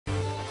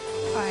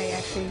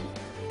actually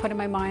put in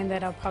my mind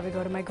that I'll probably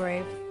go to my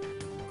grave,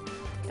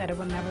 that it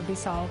will never be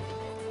solved.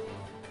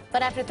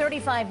 But after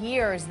 35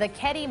 years, the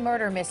Keddie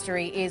murder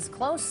mystery is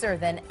closer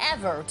than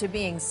ever to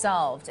being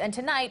solved. And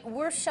tonight,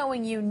 we're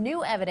showing you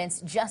new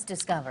evidence just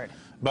discovered.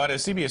 But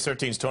as CBS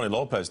 13's Tony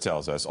Lopez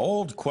tells us,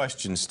 old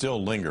questions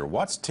still linger.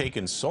 What's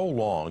taken so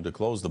long to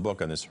close the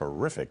book on this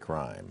horrific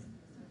crime?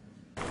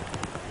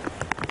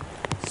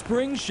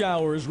 Spring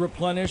showers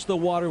replenish the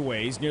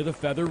waterways near the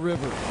Feather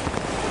River,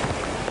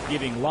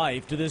 giving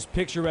life to this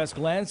picturesque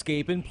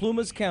landscape in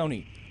Plumas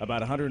County,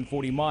 about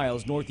 140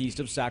 miles northeast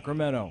of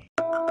Sacramento.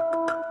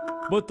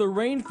 But the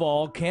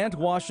rainfall can't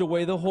wash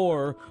away the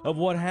horror of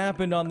what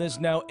happened on this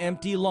now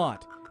empty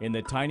lot in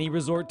the tiny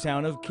resort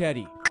town of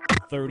Keddie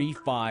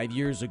 35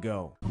 years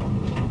ago.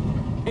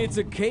 It's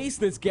a case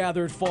that's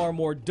gathered far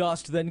more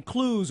dust than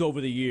clues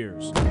over the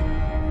years.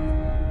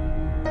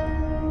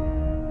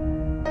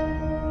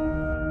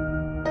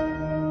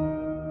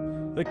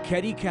 The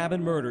Keddie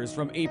cabin murders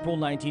from April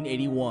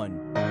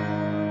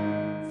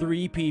 1981.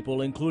 3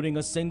 people, including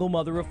a single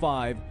mother of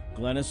 5,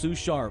 Glenna Sue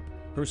Sharp,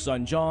 her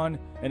son John,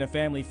 and a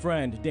family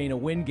friend, Dana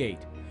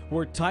Wingate,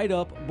 were tied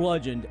up,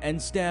 bludgeoned,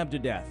 and stabbed to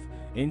death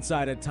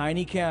inside a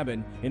tiny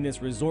cabin in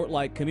this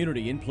resort-like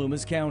community in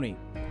Plumas County.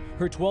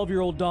 Her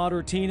 12-year-old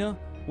daughter, Tina,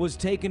 was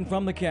taken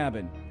from the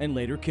cabin and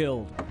later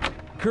killed.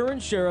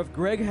 Current Sheriff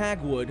Greg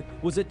Hagwood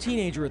was a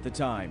teenager at the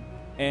time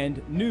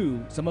and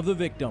knew some of the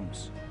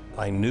victims.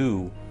 I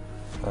knew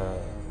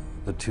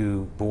the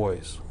 2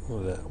 boys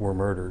that were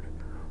murdered.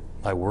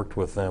 I worked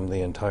with them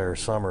the entire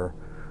summer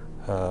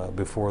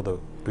before the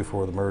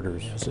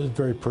murders. Yes, it's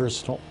very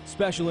personal.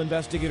 Special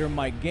investigator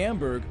Mike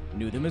Gamberg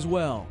knew them as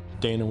well.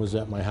 Dana was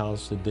at my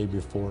house the day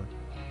before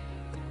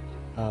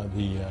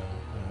the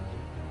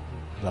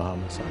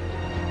homicide.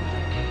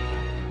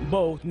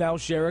 Both now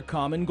share a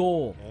common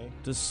goal: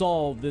 to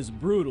solve this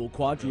brutal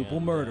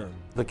quadruple murder.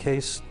 The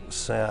case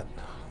sat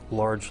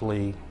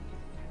largely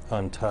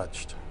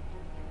untouched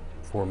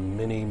for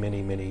many,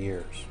 many, many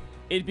years.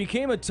 It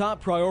became a top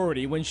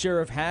priority when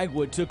Sheriff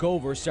Hagwood took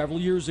over several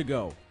years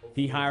ago.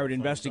 He hired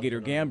investigator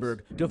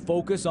Gamberg to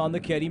focus on the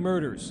Keddie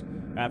murders.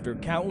 After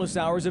countless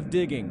hours of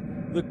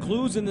digging, the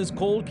clues in this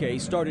cold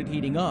case started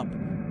heating up,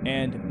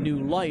 and new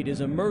light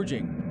is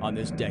emerging on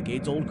this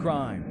decades-old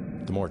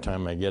crime. The more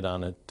time I get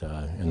on it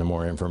and the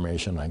more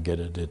information I get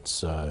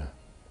it's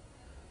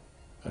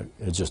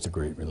just a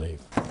great relief.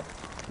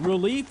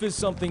 Relief is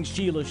something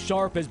Sheila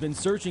Sharp has been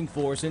searching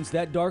for since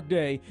that dark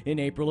day in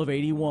April of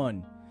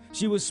 '81.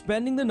 She was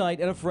spending the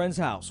night at a friend's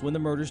house when the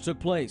murders took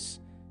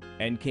place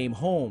and came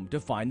home to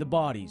find the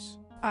bodies.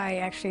 I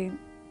actually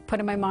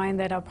put in my mind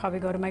that I'll probably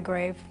go to my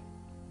grave,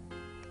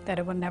 that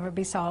it will never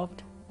be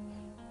solved.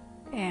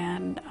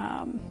 And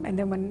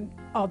then when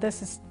all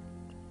this is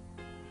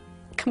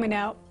coming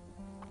out,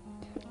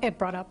 it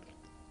brought up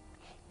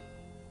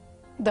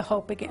the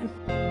hope again.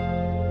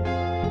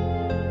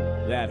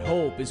 That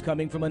hope is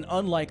coming from an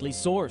unlikely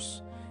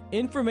source.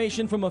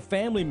 Information from a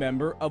family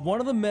member of one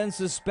of the men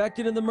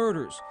suspected in the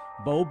murders,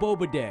 Bo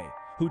Bobaday,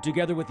 who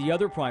together with the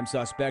other prime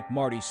suspect,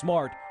 Marty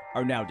Smart,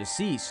 are now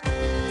deceased,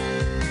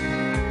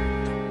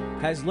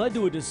 has led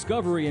to a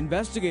discovery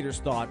investigators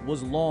thought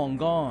was long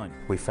gone.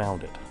 We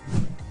found it.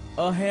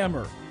 A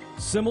hammer,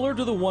 similar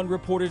to the one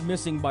reported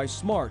missing by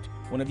Smart,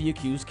 one of the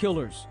accused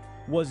killers,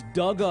 was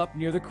dug up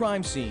near the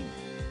crime scene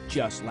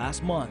just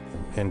last month.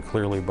 And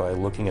clearly by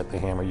looking at the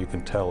hammer, you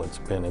can tell it's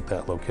been at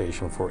that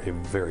location for a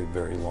very,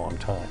 very long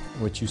time.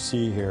 What you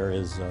see here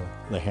is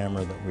the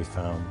hammer that we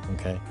found,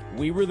 okay?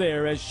 We were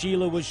there as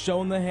Sheila was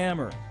shown the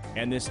hammer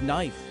and this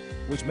knife,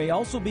 which may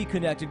also be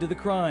connected to the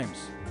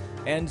crimes.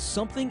 And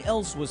something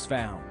else was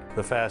found.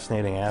 The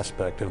fascinating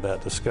aspect of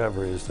that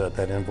discovery is that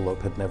that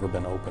envelope had never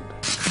been opened.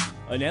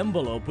 An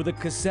envelope with a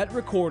cassette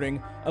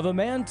recording of a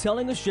man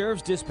telling a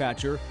sheriff's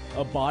dispatcher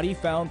a body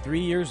found 3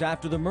 years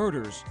after the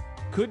murders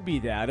could be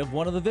that of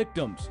one of the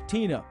victims,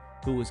 Tina,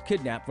 who was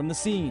kidnapped from the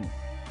scene.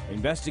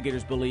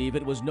 Investigators believe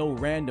it was no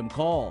random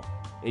call.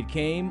 It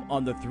came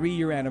on the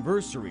 3-year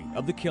anniversary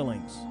of the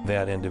killings.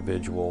 That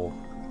individual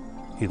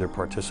either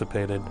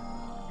participated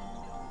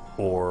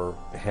or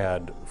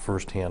had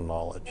firsthand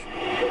knowledge.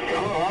 I was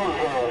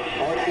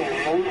watching the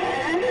news,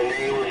 and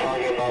they were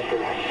talking about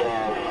this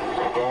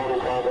skull they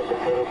found at the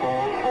foot of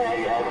home.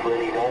 He had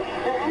pretty nuts.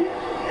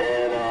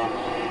 And I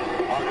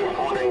was just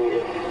wondering if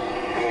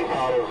you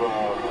thought of the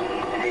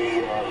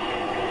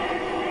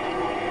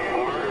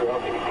murder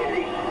up in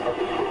Keddie, up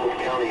in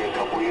Plumas County a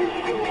couple years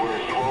ago, where a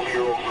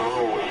 12-year-old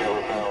girl was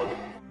never found.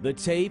 The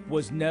tape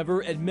was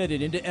never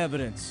admitted into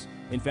evidence.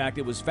 In fact,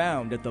 it was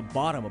found at the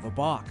bottom of a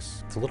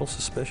box. It's a little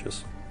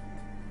suspicious.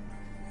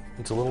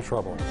 It's a little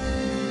troubling.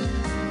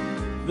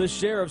 The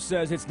sheriff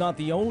says it's not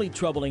the only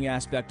troubling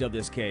aspect of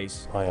this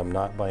case. I am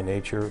not by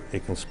nature a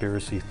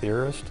conspiracy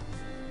theorist,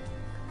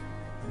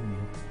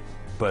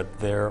 but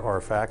there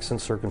are facts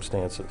and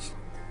circumstances,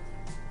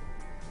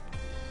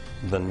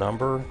 the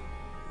number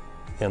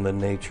and the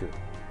nature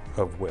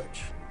of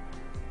which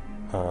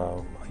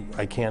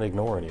I can't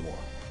ignore anymore.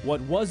 What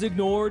was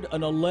ignored,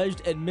 an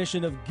alleged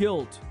admission of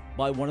guilt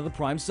by one of the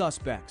prime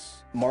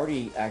suspects.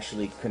 Marty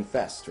actually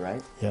confessed,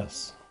 right?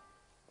 Yes.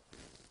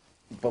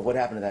 But what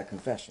happened to that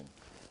confession?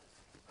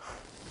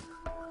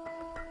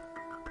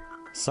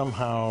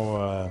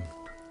 Somehow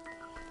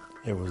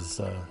it was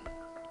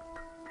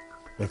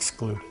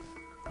excluded.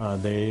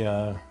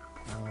 They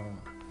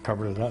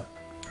covered it up,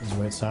 is the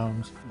way it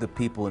sounds. The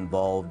people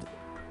involved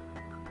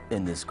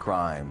in this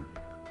crime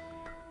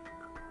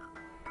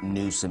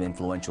knew some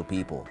influential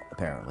people,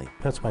 apparently.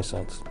 That's my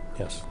sense,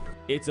 yes.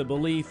 It's a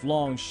belief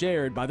long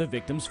shared by the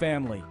victim's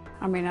family.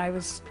 I mean, I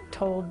was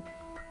told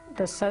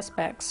the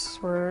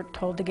suspects were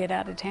told to get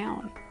out of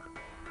town.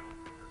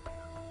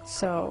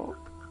 So,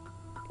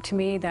 to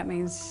me, that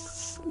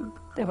means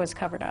it was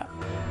covered up.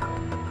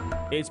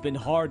 It's been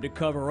hard to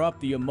cover up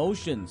the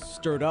emotions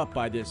stirred up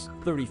by this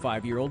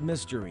 35-year-old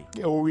mystery.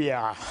 Oh,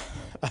 yeah.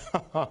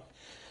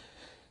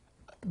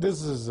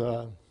 This is,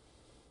 and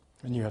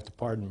you have to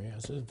pardon me,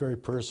 this is very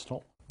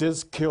personal.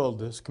 This killed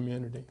this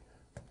community.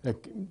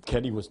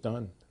 Keddie was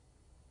done.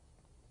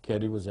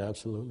 Keddie was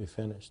absolutely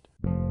finished.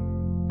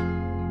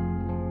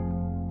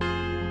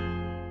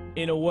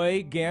 In a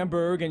way,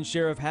 Gamberg and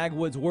Sheriff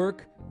Hagwood's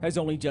work has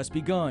only just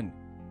begun.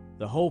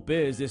 The hope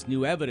is this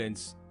new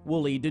evidence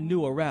will lead to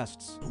new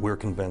arrests. We're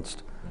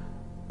convinced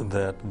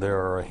that there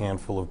are a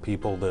handful of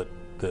people that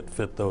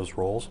fit those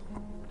roles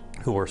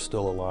who are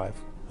still alive.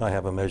 I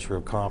have a measure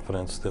of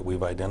confidence that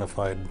we've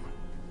identified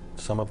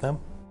some of them,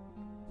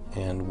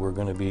 and we're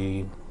going to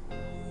be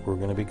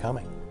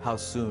coming. How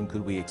soon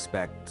could we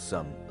expect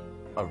some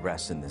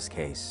arrests in this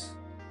case?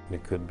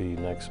 It could be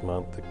next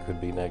month, it could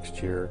be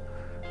next year,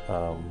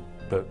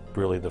 but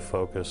really the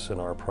focus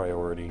and our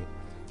priority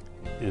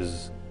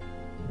is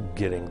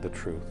getting the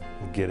truth,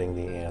 getting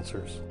the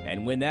answers.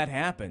 And when that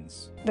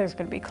happens, There's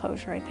going to be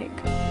closure, I think.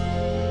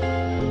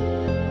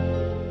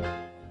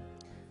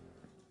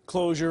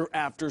 Closure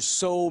after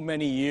so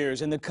many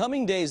years. In the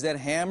coming days, that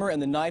hammer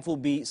and the knife will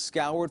be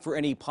scoured for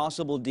any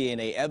possible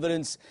DNA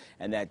evidence,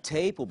 and that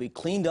tape will be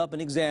cleaned up and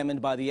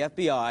examined by the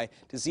FBI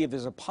to see if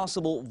there's a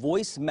possible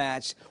voice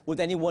match with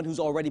anyone who's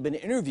already been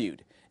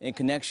interviewed in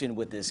connection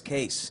with this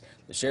case.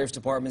 The Sheriff's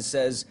Department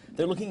says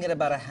they're looking at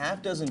about a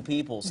half dozen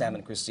people, Sam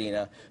and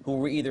Christina, who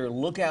were either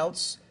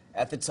lookouts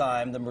at the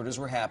time the murders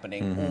were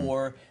happening,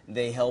 or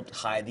they helped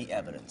hide the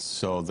evidence.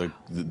 So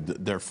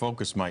their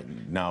focus might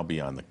now be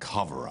on the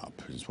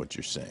cover-up, is what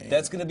you're saying.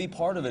 That's going to be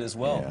part of it as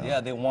well. Yeah. Yeah,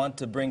 they want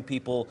to bring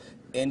people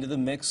into the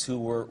mix who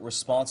were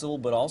responsible,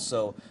 but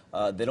also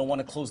they don't want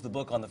to close the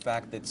book on the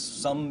fact that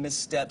some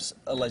missteps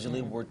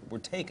allegedly were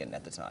taken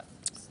at the time.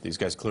 These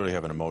guys clearly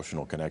have an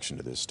emotional connection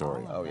to this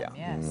story. Oh, yeah.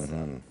 Yes.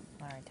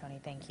 All right, Tony,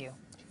 thank you.